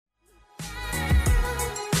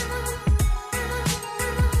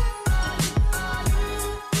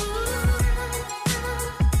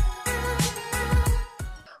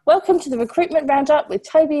Welcome to the Recruitment Roundup with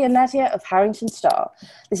Toby and Nadia of Harrington Star.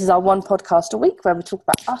 This is our one podcast a week where we talk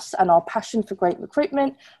about us and our passion for great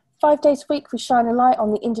recruitment. 5 days a week we shine a light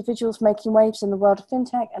on the individuals making waves in the world of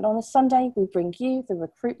fintech, and on a Sunday we bring you the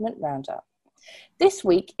Recruitment Roundup. This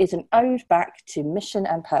week is an ode back to mission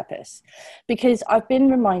and purpose, because I've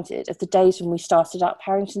been reminded of the days when we started up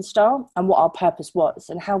Harrington Star and what our purpose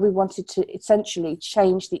was and how we wanted to essentially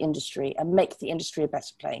change the industry and make the industry a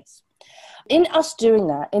better place. In us doing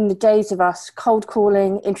that, in the days of us cold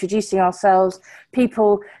calling, introducing ourselves,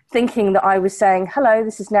 people thinking that I was saying, hello,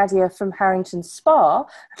 this is Nadia from Harrington Spa,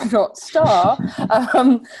 not Star,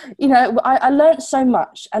 I learned so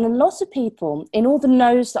much. And a lot of people, in all the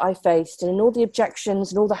no's that I faced and in all the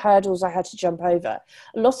objections and all the hurdles I had to jump over,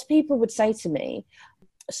 a lot of people would say to me,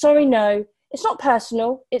 sorry, no, it's not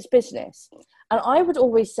personal, it's business. And I would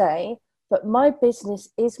always say, but my business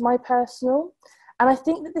is my personal. And I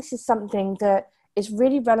think that this is something that is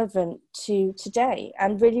really relevant to today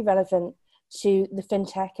and really relevant to the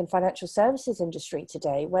fintech and financial services industry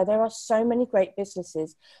today, where there are so many great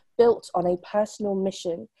businesses built on a personal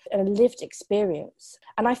mission and a lived experience.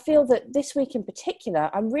 And I feel that this week in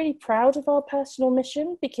particular, I'm really proud of our personal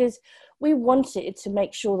mission because we wanted to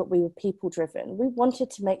make sure that we were people driven. We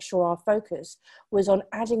wanted to make sure our focus was on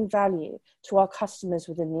adding value to our customers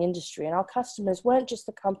within the industry. And our customers weren't just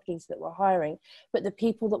the companies that were hiring, but the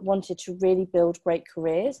people that wanted to really build great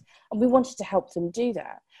careers. And we wanted to help them do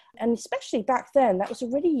that. And especially back then, that was a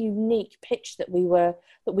really unique pitch that we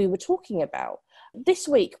were talking about. This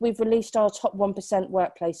week, we've released our top 1%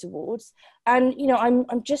 workplace awards. And,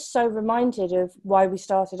 I'm just so reminded of why we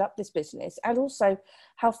started up this business and also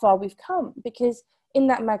how far we've come. Because in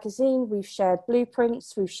that magazine, we've shared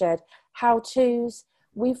blueprints, we've shared how-tos,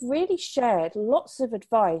 we've really shared lots of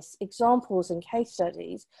advice, examples and case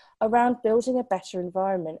studies around building a better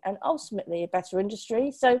environment and ultimately a better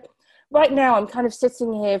industry. So right now, I'm kind of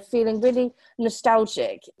sitting here feeling really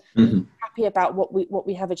nostalgic, happy about what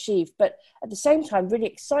we have achieved, but at the same time, really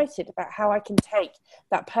excited about how I can take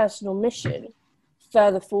that personal mission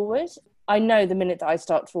further forward. I know the minute that I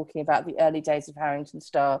start talking about the early days of Harrington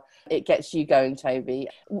Star, it gets you going, Toby.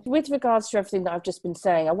 With regards to everything that I've just been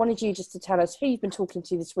saying, I wanted you just to tell us who you've been talking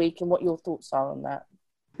to this week and what your thoughts are on that.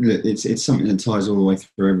 Look, it's something that ties all the way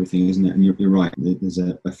through everything, isn't it? And you're right, there's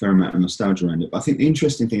a fair amount of nostalgia around it. But I think the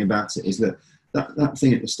interesting thing about it is that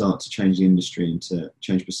thing at the start to change the industry and to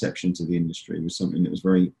change perception to the industry was something that was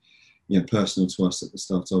very personal to us at the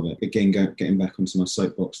start of it. Again, getting back onto my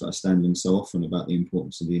soapbox that I stand in so often about the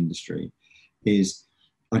importance of the industry, is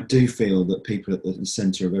I do feel that people at the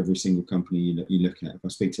centre of every single company you look at, if I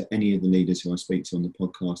speak to any of the leaders who I speak to on the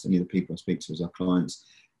podcast, any of the people I speak to as our clients,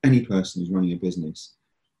 any person who's running a business,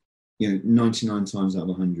 99 times out of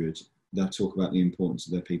 100, they'll talk about the importance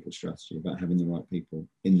of their people strategy, about having the right people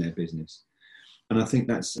in their business. And I think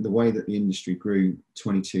that's the way that the industry grew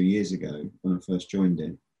 22 years ago when I first joined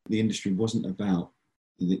it. The industry wasn't about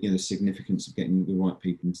the significance of getting the right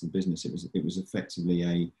people into the business. It was effectively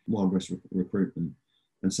a Wild West recruitment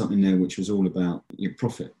and something there which was all about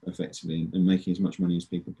profit, effectively, and making as much money as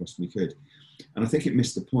people possibly could. And I think it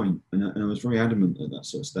missed the point. And I was very adamant at that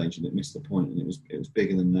sort of stage that it missed the point, and it was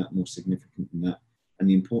bigger than that, more significant than that. And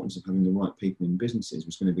the importance of having the right people in businesses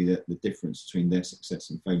was going to be the difference between their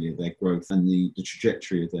success and failure, their growth, and the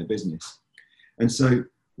trajectory of their business. And so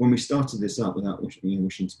when we started this up, without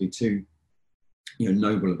wishing to be too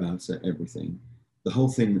noble about everything, the whole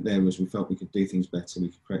thing there was we felt we could do things better, we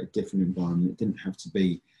could create a different environment. It didn't have to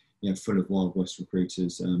be full of Wild West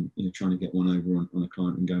recruiters trying to get one over on a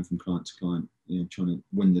client and going from client to client, trying to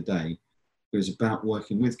win the day. It was about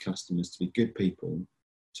working with customers to be good people,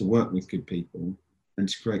 to work with good people, and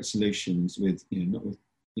to create solutions with not with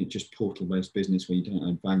just portal-based business where you don't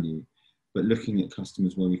add value, but looking at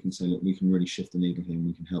customers where we can say, look, we can really shift the needle here and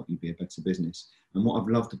we can help you be a better business. And what I've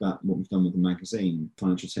loved about what we've done with the magazine,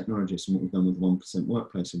 Financial Technologists, and what we've done with the 1%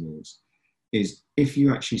 Workplace Awards, is if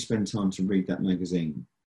you actually spend time to read that magazine,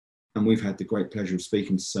 and we've had the great pleasure of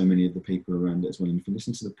speaking to so many of the people around it as well, and if you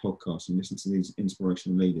listen to the podcast and listen to these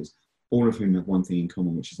inspirational leaders, all of whom have one thing in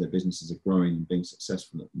common, which is their businesses are growing and being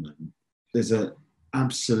successful at the moment. There's an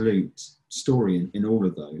absolute story in all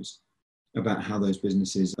of those about how those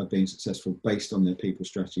businesses are being successful based on their people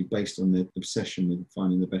strategy, based on their obsession with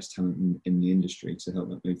finding the best talent in the industry to help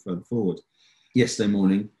that move further forward. Yesterday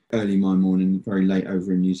morning, early my morning, very late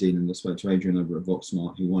over in New Zealand, I spoke to Adrian over at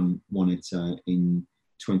Voxmart, who won it in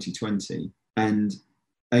 2020. And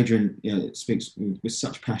Adrian speaks with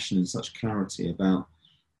such passion and such clarity about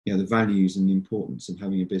the values and the importance of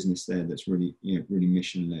having a business there that's really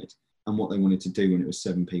mission-led, and what they wanted to do when it was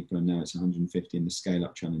 7 people and now it's 150 in the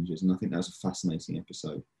scale-up challenges. And I think that was a fascinating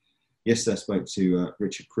episode. Yesterday I spoke to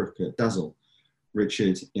Richard Crook at Dazzle.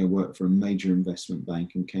 Richard worked for a major investment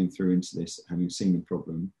bank and came through into this having seen the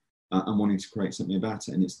problem and wanting to create something about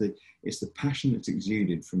it. And it's the passion that's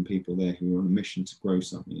exuded from people there who are on a mission to grow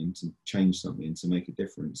something and to change something and to make a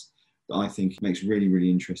difference that I think makes really, really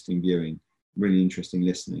interesting viewing, really interesting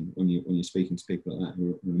listening when you're speaking to people like that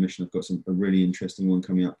who are on a mission. I've got a really interesting one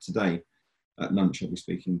coming up today at lunch. I'll be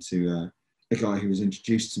speaking to a guy who was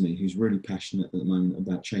introduced to me who's really passionate at the moment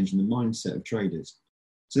about changing the mindset of traders.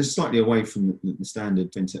 So it's slightly away from the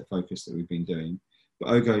standard fintech focus that we've been doing. But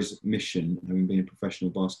Ogo's mission, having been a professional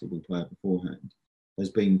basketball player beforehand, has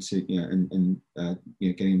been to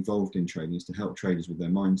get involved in trading, is to help traders with their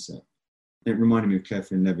mindset. And it reminded me of Claire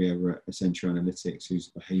Flynn-Levy over at Accenture Analytics,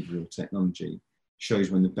 whose behavioural technology shows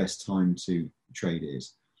when the best time to trade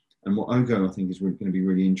is. And what Ogo, I think, is going to be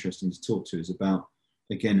really interesting to talk to is about,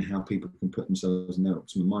 again, how people can put themselves in their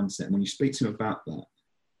optimal mindset. And when you speak to him about that,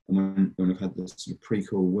 and when I've had this sort of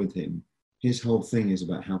pre-call with him, his whole thing is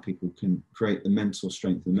about how people can create the mental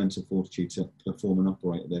strength, the mental fortitude to perform and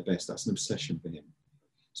operate at their best. That's an obsession for him.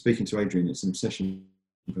 Speaking to Adrian, it's an obsession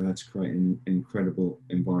for her to create an incredible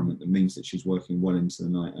environment that means that she's working well into the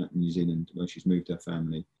night out in New Zealand, where she's moved her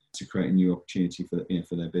family, to create a new opportunity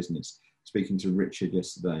for their business. Speaking to Richard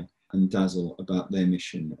yesterday and Dazzle about their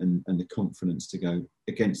mission and the confidence to go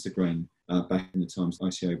against the grain back in the times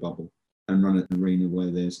ICO bubble and run an arena where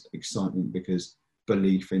there's excitement because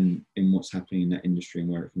belief in what's happening in that industry and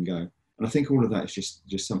where it can go. And I think all of that is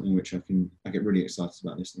just something which I get really excited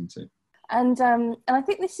about listening to. And I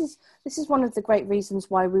think this is one of the great reasons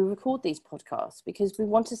why we record these podcasts, because we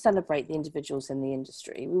want to celebrate the individuals in the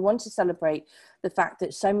industry. We want to celebrate the fact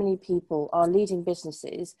that so many people are leading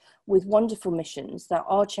businesses with wonderful missions that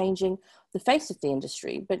are changing the face of the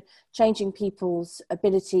industry, but changing people's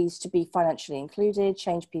abilities to be financially included,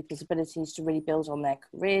 change people's abilities to really build on their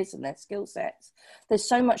careers and their skill sets. There's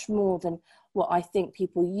so much more than what I think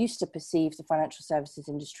people used to perceive the financial services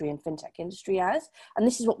industry and fintech industry as. And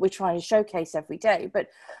this is what we're trying to showcase every day. But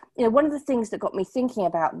one of the things that got me thinking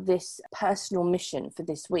about this personal mission for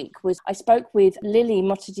this week was I spoke with Lily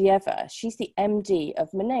Motodieva. She's the MD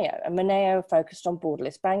of Moneo, and Moneo are focused on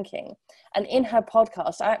borderless banking. And in her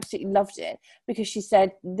podcast, I absolutely loved it because she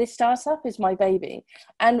said, this startup is my baby.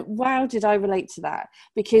 And wow, did I relate to that?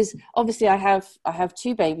 Because obviously I have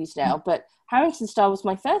two babies now, but Harrington Star was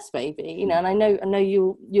my first baby, and I know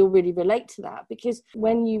you'll really relate to that, because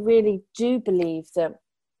when you really do believe that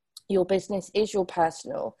your business is your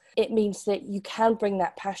personal, it means that you can bring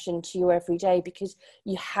that passion to your everyday because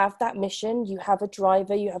you have that mission, you have a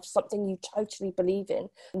driver, you have something you totally believe in.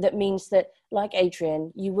 That means that, like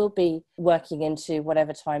Adrian, you will be working into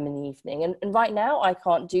whatever time in the evening. And right now I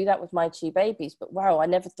can't do that with my two babies, but wow, I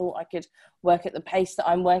never thought I could work at the pace that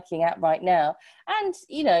I'm working at right now. And,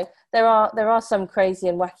 there are some crazy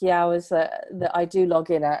and wacky hours that I do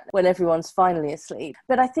log in at when everyone's finally asleep.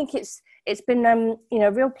 But I think it's been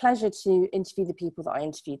a real pleasure to interview the people that I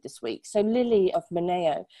interviewed this week. So Lily of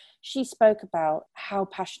Moneo, she spoke about how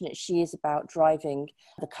passionate she is about driving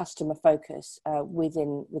the customer focus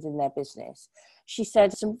within their business. She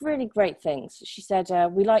said some really great things. She said,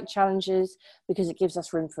 we like challenges because it gives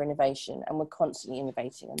us room for innovation, and we're constantly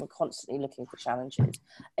innovating and we're constantly looking for challenges.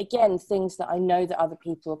 Again, things that I know that other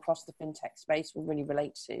people across the fintech space will really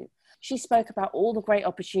relate to. She spoke about all the great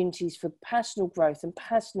opportunities for personal growth and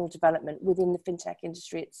personal development within the fintech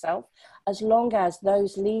industry itself, as long as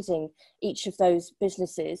those leading each of those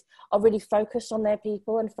businesses are really focused on their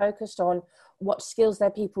people and focused on what skills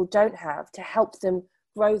their people don't have to help them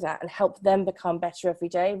grow that and help them become better every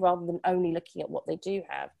day, rather than only looking at what they do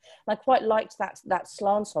have. And I quite liked that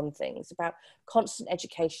slant on things about constant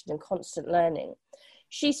education and constant learning.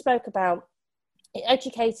 She spoke about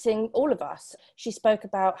educating all of us. She spoke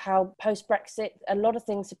about how post-Brexit, a lot of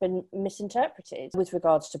things have been misinterpreted with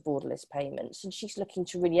regards to borderless payments, and she's looking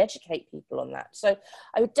to really educate people on that. So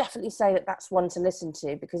I would definitely say that that's one to listen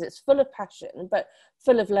to, because it's full of passion, but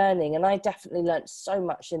full of learning. And I definitely learned so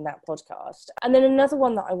much in that podcast. And then another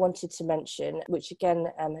one that I wanted to mention, which again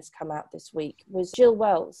has come out this week, was Jill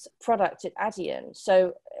Wells' product at Adyen.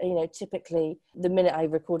 So, typically the minute I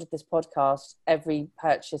recorded this podcast, every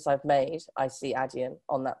purchase I've made, I see Adyen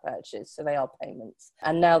on that purchase. So they are payments.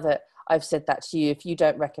 And now that I've said that to you, if you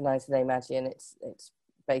don't recognize the name Adyen, it's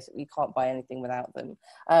basically you can't buy anything without them.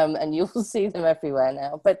 And you'll see them everywhere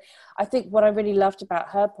now. But I think what I really loved about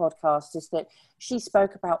her podcast is that she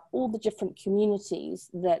spoke about all the different communities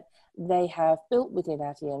that they have built within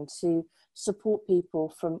Adyen to support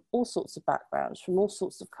people from all sorts of backgrounds, from all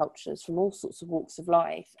sorts of cultures, from all sorts of walks of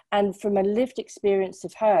life. And from a lived experience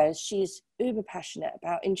of hers, she is uber passionate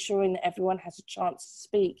about ensuring that everyone has a chance to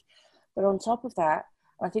speak But on top of that,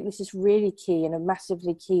 I think this is really key and a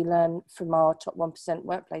massively key learn from our Top 1%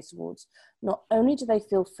 Workplace Awards. Not only do they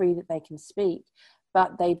feel free that they can speak,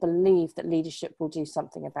 but they believe that leadership will do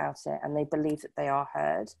something about it, and they believe that they are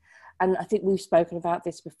heard. And I think we've spoken about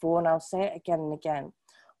this before, and I'll say it again and again.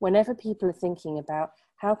 Whenever people are thinking about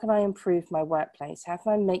how can I improve my workplace, how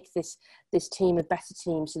can I make this team a better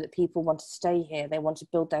team so that people want to stay here, they want to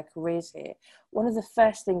build their careers here, one of the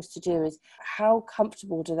first things to do is how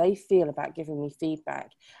comfortable do they feel about giving me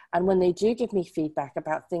feedback? And when they do give me feedback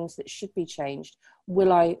about things that should be changed,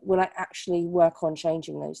 will I actually work on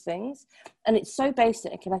changing those things? And it's so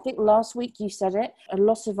basic. And I think last week you said it, a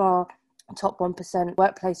lot of our Top 1%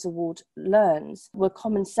 Workplace Award learns were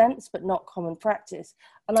common sense, but not common practice.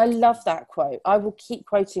 And I love that quote. I will keep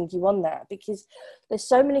quoting you on that, because there's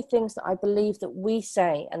so many things that I believe that we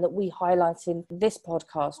say and that we highlight in this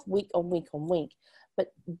podcast week on week on week.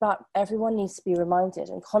 But everyone needs to be reminded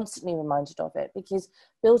and constantly reminded of it, because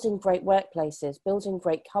building great workplaces, building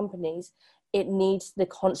great companies, it needs the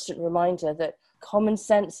constant reminder that common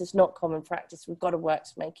sense is not common practice. We've got to work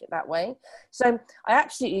to make it that way. So I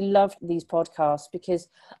absolutely love these podcasts, because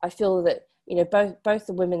I feel that, you know, both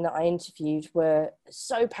the women that I interviewed were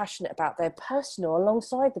so passionate about their personal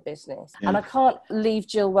alongside the business. Yeah. And I can't leave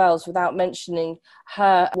Jill Wells without mentioning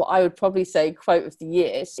her, what I would probably say quote of the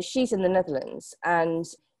year. She's in the Netherlands, and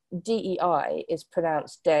DEI is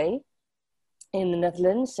pronounced day in the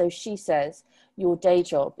Netherlands. So she says, your day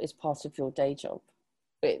job is part of your day job.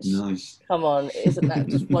 Which, nice. Come on, isn't that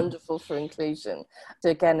just wonderful for inclusion?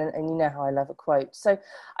 So again, and you know how I love a quote. So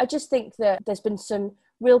I just think that there's been some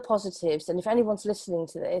real positives. And if anyone's listening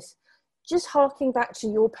to this, just harking back to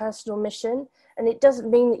your personal mission. And it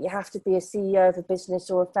doesn't mean that you have to be a CEO of a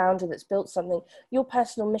business or a founder that's built something. Your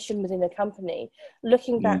personal mission within a company,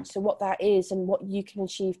 looking back to what that is and what you can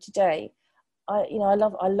achieve today. I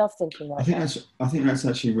love thinking like that. I think that's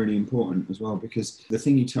actually really important as well, because the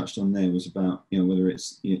thing you touched on there was about, you know, whether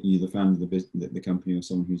it's you're the founder of the company or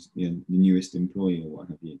someone who's, you know, the newest employee or what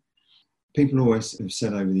have you. People always have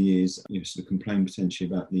said over the years, you know, sort of complain potentially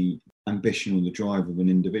about the ambition or the drive of an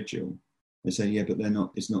individual. They say, yeah, but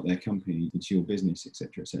it's not their company, it's your business,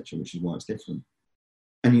 etc., which is why it's different.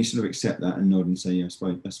 And you sort of accept that and nod and say, yeah, I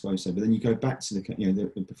suppose so. But then you go back to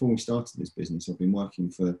before we started this business, I've been working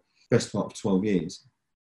for best part of 12 years.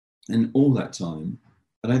 And all that time,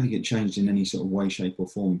 I don't think it changed in any sort of way, shape or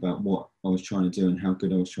form about what I was trying to do and how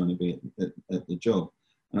good I was trying to be at the job.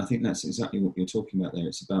 And I think that's exactly what you're talking about there.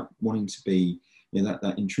 It's about wanting to be, you know,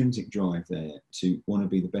 that intrinsic drive there to want to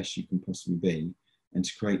be the best you can possibly be and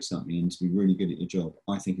to create something and to be really good at your job,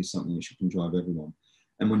 I think is something which can drive everyone.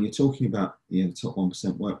 And when you're talking about, you know, the Top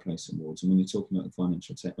 1% Workplace Awards, and when you're talking about the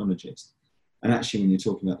financial technologist, and actually when you're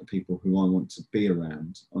talking about the people who I want to be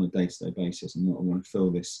around on a day-to-day basis and what I want to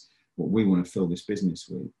fill this, what we want to fill this business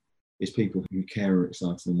with, is people who care, are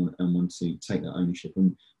excited and want to take that ownership.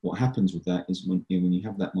 And what happens with that is when you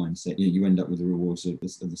have that mindset, you end up with the rewards of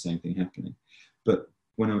the same thing happening. But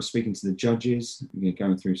when I was speaking to the judges,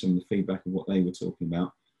 going through some of the feedback of what they were talking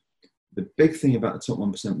about, the big thing about the Top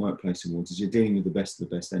 1% Workplace Awards is you're dealing with the best of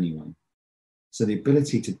the best anyway. So the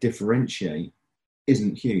ability to differentiate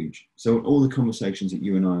isn't huge. So all the conversations that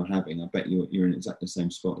you and I are having, I bet you're in exactly the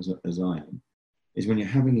same spot as I am, is when you're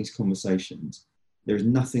having these conversations, there is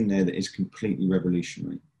nothing there that is completely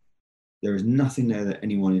revolutionary. There is nothing there that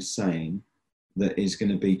anyone is saying that is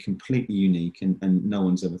going to be completely unique and no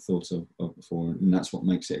one's ever thought of before. And that's what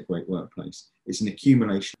makes it a great workplace. It's an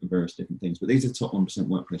accumulation of various different things. But these are Top 1%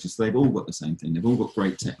 workplaces. So they've all got the same thing. They've all got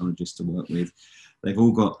great technologists to work with. They've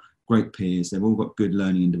all got great peers. They've all got good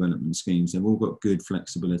learning and development schemes. They've all got good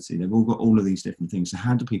flexibility. They've all got all of these different things. So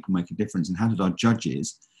how do people make a difference? And how did our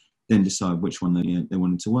judges then decide which one they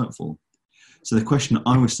wanted to work for? So the question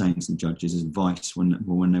I was saying to the judges as advice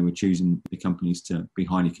when they were choosing the companies to be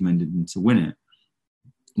highly commended and to win it,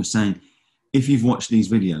 was saying, if you've watched these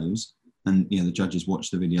videos, and the judges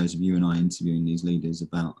watched the videos of you and I interviewing these leaders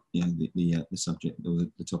about the subject or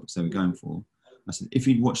the topics they were going for, I said, if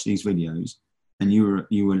you'd watched these videos and you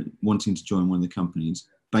were wanting to join one of the companies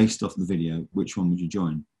based off the video, which one would you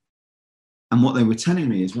join? And what they were telling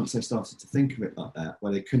me is once they started to think of it like that,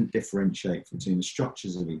 where they couldn't differentiate between the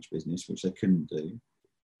structures of each business, which they couldn't do,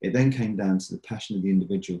 it then came down to the passion of the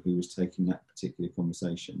individual who was taking that particular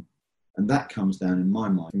conversation. And that comes down, in my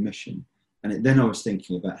mind, mission. And then I was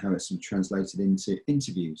thinking about how it's translated into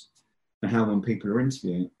interviews and how when people are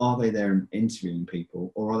interviewing, are they there interviewing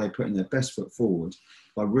people or are they putting their best foot forward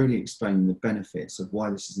by really explaining the benefits of why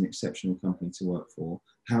this is an exceptional company to work for,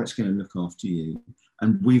 how it's going to look after you,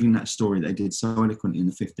 and weaving that story they did so eloquently in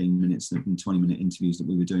the 15 minutes and 20-minute interviews that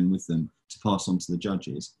we were doing with them to pass on to the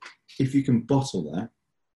judges. If you can bottle that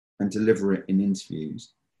and deliver it in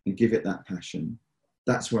interviews and give it that passion,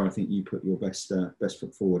 that's where I think you put your best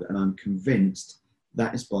foot forward. And I'm convinced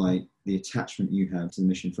that is by the attachment you have to the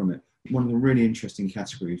mission from it. One of the really interesting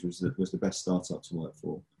categories was the best startup to work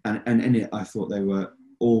for. And in it, I thought they were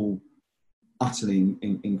all utterly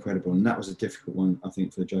incredible. And that was a difficult one, I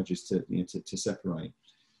think, for the judges to separate.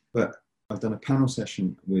 But I've done a panel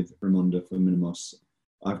session with Ramonda for Minimos.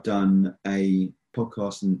 I've done a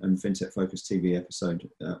podcast and fintech focused TV episode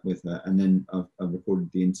with her. And then I've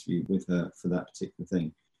recorded the interview with her for that particular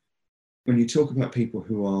thing. When you talk about people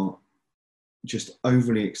who are just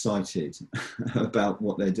overly excited about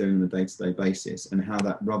what they're doing on a day-to-day basis and how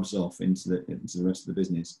that rubs off into the rest of the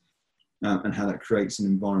business, and how that creates an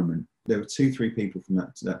environment. There were 2-3 people from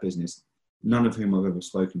that business, none of whom I've ever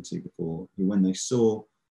spoken to before, who when they saw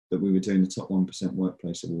that we were doing the top 1%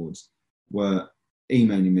 workplace awards were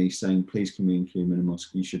emailing me saying, please can we include Minimos?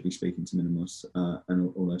 You should be speaking to Minimos,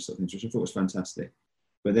 and all those sort of things, which I thought was fantastic.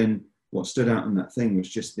 But then what stood out in that thing was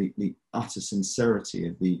just the utter sincerity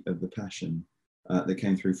of the passion that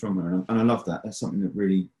came through from her, and I love that. That's something that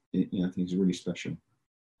really, I think is really special.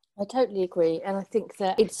 I totally agree. And I think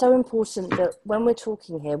that it's so important that when we're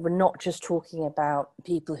talking here, we're not just talking about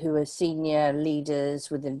people who are senior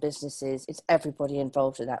leaders within businesses. It's everybody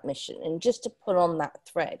involved in that mission. And just to pull on that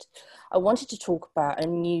thread, I wanted to talk about a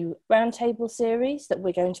new roundtable series that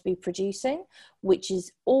we're going to be producing, which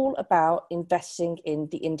is all about investing in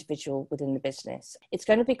the individual within the business. It's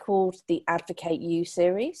going to be called the Advocate You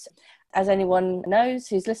series. As anyone knows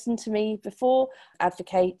who's listened to me before,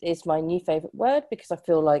 advocate is my new favourite word, because I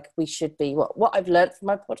feel like we should be, what I've learned from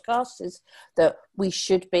my podcast is that we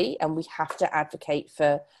should be, and we have to advocate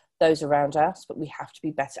for those around us, but we have to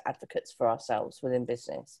be better advocates for ourselves within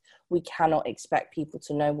business. We cannot expect people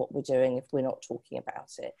to know what we're doing if we're not talking about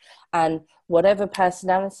it. And whatever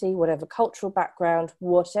personality, whatever cultural background,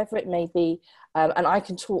 whatever it may be, and I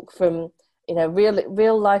can talk from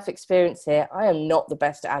real life experience here. I am not the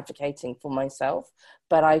best at advocating for myself,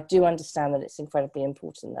 but I do understand that it's incredibly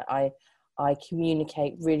important that I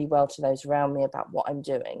communicate really well to those around me about what I'm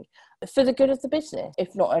doing for the good of the business,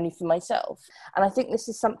 if not only for myself. And I think this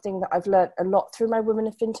is something that I've learned a lot through my Women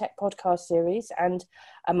of FinTech podcast series and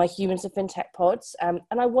my Humans of FinTech pods. And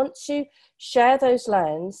I want to share those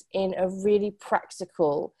learns in a really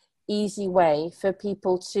practical, easy way for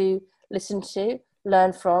people to listen to,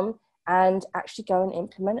 learn from, and actually go and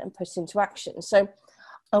implement and put into action. So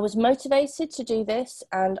I was motivated to do this,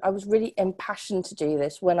 and I was really impassioned to do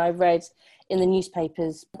this when I read in the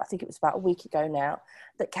newspapers, I think it was about a week ago now,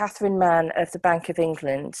 that Catherine Mann of the Bank of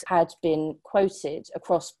England had been quoted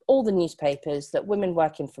across all the newspapers that women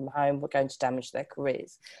working from home were going to damage their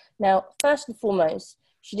careers. Now, first and foremost,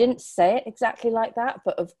 she didn't say it exactly like that,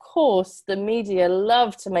 but of course the media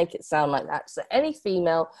love to make it sound like that. So any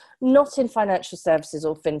female not in financial services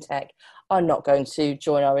or fintech are not going to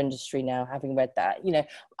join our industry now, having read that.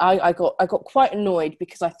 I got quite annoyed,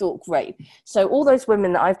 because I thought, great. So all those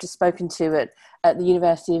women that I've just spoken to at the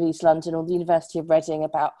University of East London or the University of Reading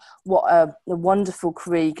about what a wonderful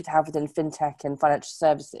career you could have within fintech and financial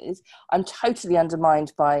services, I'm totally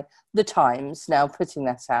undermined by the Times now putting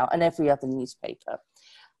that out and every other newspaper.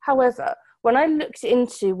 However, when I looked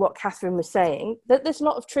into what Catherine was saying, that there's a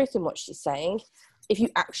lot of truth in what she's saying, if you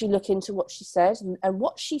actually look into what she said. And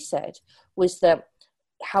what she said was that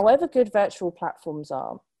however good virtual platforms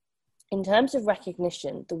are, in terms of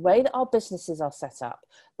recognition, the way that our businesses are set up,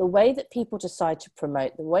 the way that people decide to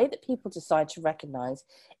promote, the way that people decide to recognize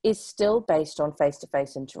is still based on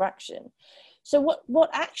face-to-face interaction. So what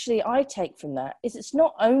actually I take from that is it's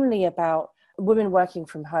not only about women working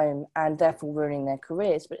from home and therefore ruining their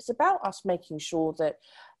careers, but it's about us making sure that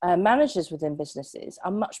managers within businesses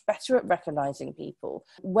are much better at recognizing people,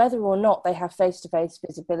 whether or not they have face-to-face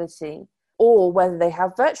visibility or whether they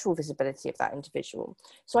have virtual visibility of that individual.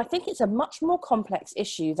 So I think it's a much more complex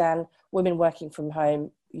issue than women working from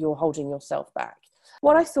home, you're holding yourself back.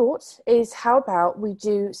 What I thought is, how about we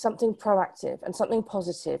do something proactive and something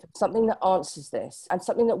positive, something that answers this and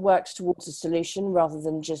something that works towards a solution rather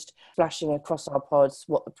than just flashing across our pods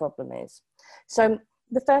what the problem is. So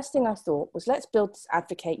the first thing I thought was, let's build this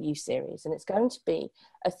Advocate You series, and it's going to be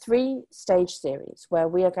a 3-stage series where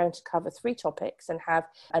we are going to cover 3 topics and have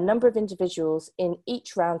a number of individuals in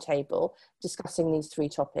each roundtable discussing these 3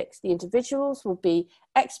 topics. The individuals will be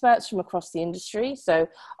experts from across the industry. So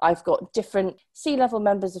I've got different C-level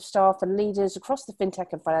members of staff and leaders across the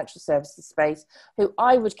fintech and financial services space who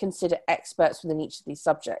I would consider experts within each of these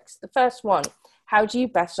subjects. The first one, how do you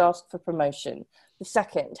best ask for promotion? The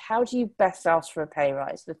second, how do you best ask for a pay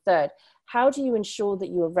rise? The third, how do you ensure that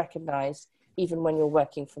you are recognised even when you're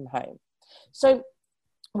working from home? So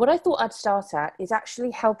what I thought I'd start at is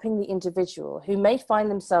actually helping the individual who may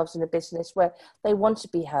find themselves in a business where they want to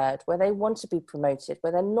be heard, where they want to be promoted,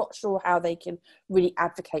 where they're not sure how they can really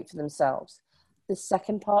advocate for themselves. The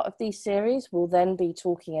second part of these series will then be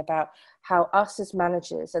talking about how us as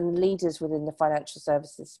managers and leaders within the financial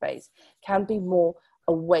services space can be more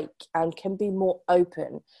awake and can be more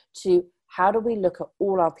open to how do we look at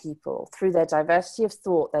all our people through their diversity of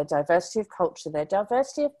thought, their diversity of culture, their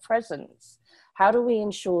diversity of presence. How do we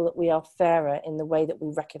ensure that we are fairer in the way that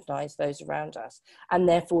we recognise those around us and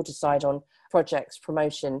therefore decide on projects,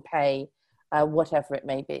 promotion, pay, whatever it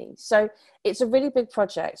may be? So it's a really big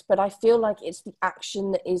project, but I feel like it's the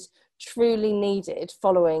action that is truly needed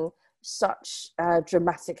following such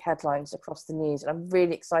dramatic headlines across the news. And I'm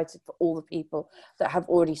really excited for all the people that have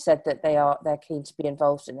already said that they're keen to be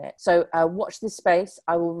involved in it. So watch this space.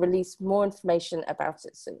 I will release more information about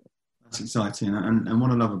it soon. That's exciting, and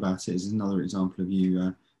what I love about it is another example of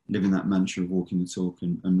you living that mantra of walking the talk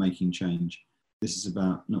and making change. This is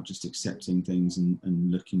about not just accepting things and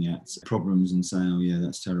looking at problems and saying, oh yeah,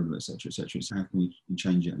 that's terrible, etc., etc. It's how can we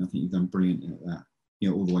change it? And I think you've done brilliantly at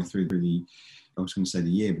that, all the way through the, I was going to say the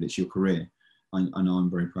year, but it's your career. I know I'm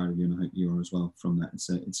very proud of you, and I hope you are as well from that.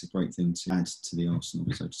 It's a great thing to add to the arsenal,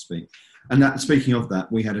 so to speak. And that, speaking of that,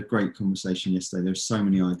 we had a great conversation yesterday. There's so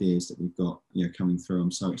many ideas that we've got coming through. I'm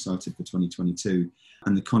so excited for 2022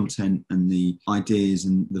 and the content and the ideas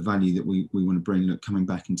and the value that we want to bring. Look, coming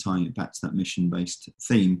back and tying it back to that mission-based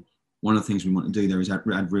theme. One of the things we want to do there is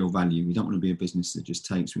add real value. We don't want to be a business that just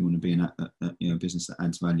takes. We want to be a business that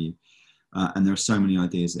adds value. And there are so many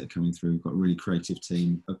ideas that are coming through. We've got a really creative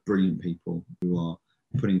team of brilliant people who are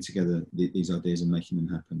putting together these ideas and making them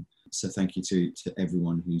happen. So thank you to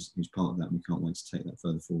everyone who's part of that. And we can't wait to take that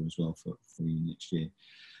further forward as well for you next year.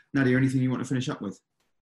 Nadia, anything you want to finish up with?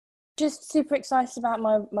 Just super excited about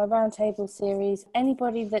my roundtable series.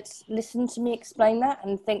 Anybody that's listened to me explain that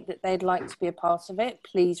and think that they'd like to be a part of it,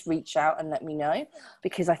 please reach out and let me know,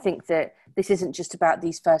 because I think that this isn't just about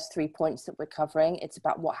these first 3 points that we're covering. It's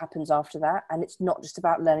about what happens after that. And it's not just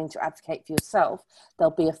about learning to advocate for yourself.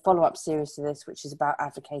 There'll be a follow-up series to this, which is about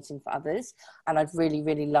advocating for others. And I'd really,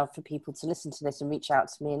 really love for people to listen to this and reach out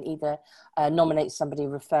to me and either nominate somebody,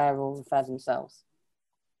 refer, or refer themselves.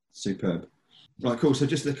 Superb. Right, cool. So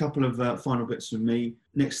just a couple of final bits from me.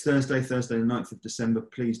 Next Thursday, the 9th of December,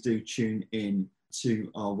 please do tune in to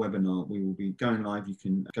our webinar. We will be going live. You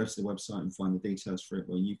can go to the website and find the details for it,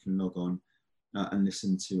 where you can log on and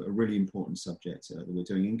listen to a really important subject that we're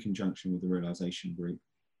doing in conjunction with the Realisation Group.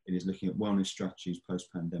 It is looking at wellness strategies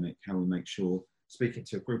post-pandemic, how we make sure, speaking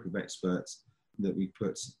to a group of experts, that we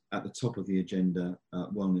put at the top of the agenda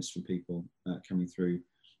wellness for people coming through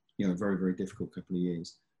a very, very difficult couple of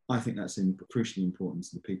years. I think that's crucially important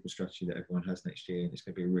to the people strategy that everyone has next year. It's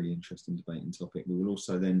going to be a really interesting debate and topic. We will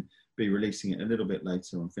also then be releasing it a little bit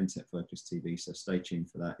later on FinTech Focus TV, so stay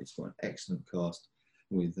tuned for that. It's got an excellent cast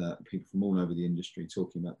with people from all over the industry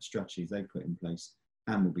talking about the strategies they put in place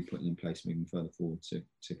and will be putting in place moving further forward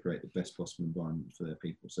to create the best possible environment for their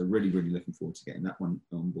people. So really, really looking forward to getting that one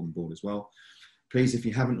on board as well. Please, if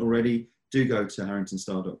you haven't already, do go to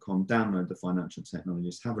harringtonstar.com, download the Financial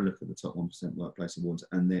Technologist, have a look at the Top 1% Workplace Awards,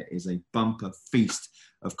 and there is a bumper feast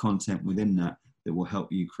of content within that will help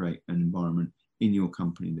you create an environment in your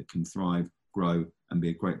company that can thrive, grow, and be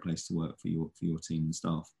a great place to work for your team and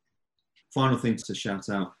staff. Final thing to shout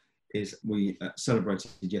out is we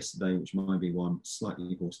celebrated yesterday, which might be one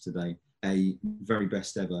slightly hoarse today, a very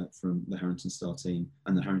best ever from the Harrington Star team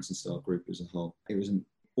and the Harrington Star group as a whole. It was an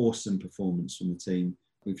awesome performance from the team.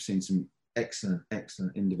 We've seen some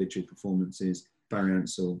excellent individual performances. Barry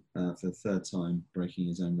Ansell, for the third time, breaking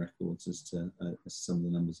his own records as to some of the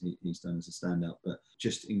numbers he's done as a standout. But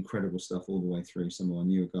just incredible stuff all the way through. Some of our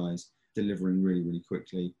newer guys delivering really, really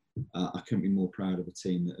quickly. I couldn't be more proud of a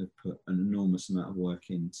team that have put an enormous amount of work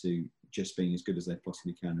into just being as good as they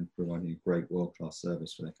possibly can and providing a great world-class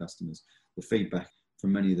service for their customers. The feedback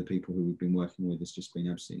from many of the people who we've been working with has just been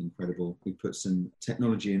absolutely incredible. We put some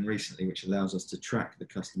technology in recently which allows us to track the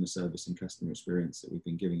customer service and customer experience that we've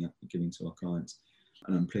been giving to our clients.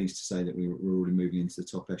 And I'm pleased to say that we're already moving into the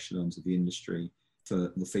top echelons of the industry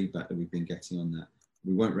for the feedback that we've been getting on that.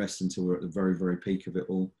 We won't rest until we're at the very, very peak of it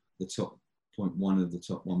all. The top 0.1 of the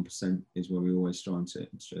top 1% is where we always strive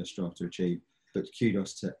to achieve. But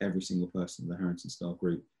kudos to every single person in the Harrington Star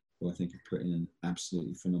group, who I think have put in an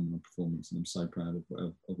absolutely phenomenal performance, and I'm so proud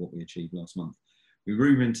of what we achieved last month. We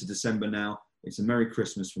move into December now. it's a Merry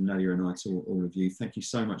Christmas from Nadia and I to all of you. Thank you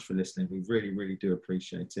so much for listening. We really, really do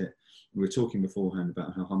appreciate it. We were talking beforehand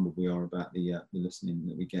about how humbled we are about the listening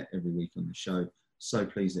that we get every week on the show. So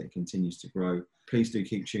pleased that it continues to grow. Please do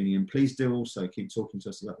keep tuning in. Please do also keep talking to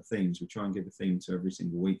us about the themes. We try and give a theme to every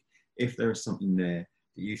single week. If there is something there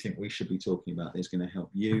that you think we should be talking about that's going to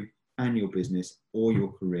help you and your business or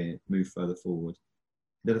your career move further forward,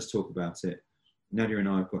 let us talk about it. Nadia and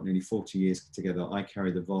I have got nearly 40 years together. I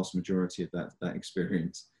carry the vast majority of that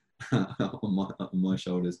experience on my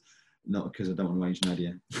shoulders, not because I don't want to age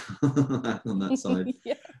Nadia on that side.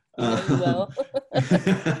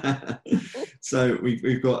 So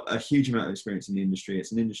we've got a huge amount of experience in the industry.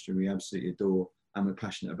 It's an industry we absolutely adore, and we're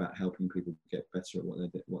passionate about helping people get better at what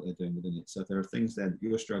they're doing within it. So if there are things there that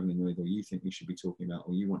you're struggling with, or you think we should be talking about,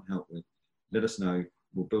 or you want help with, let us know.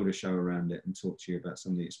 We'll build a show around it and talk to you about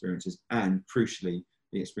some of the experiences, and crucially,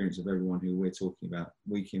 the experience of everyone who we're talking about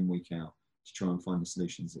week in, week out, to try and find the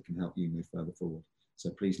solutions that can help you move further forward. So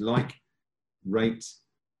please rate,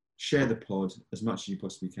 share the pod as much as you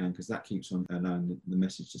possibly can, because that keeps on allowing the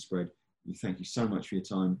message to spread. We thank you so much for your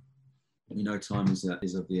time. You know, time is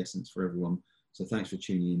of the essence for everyone. So thanks for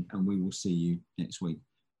tuning in, and we will see you next week.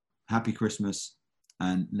 Happy Christmas,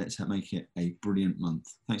 and let's make it a brilliant month.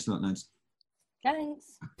 Thanks a lot, Nads.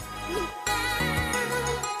 Thanks.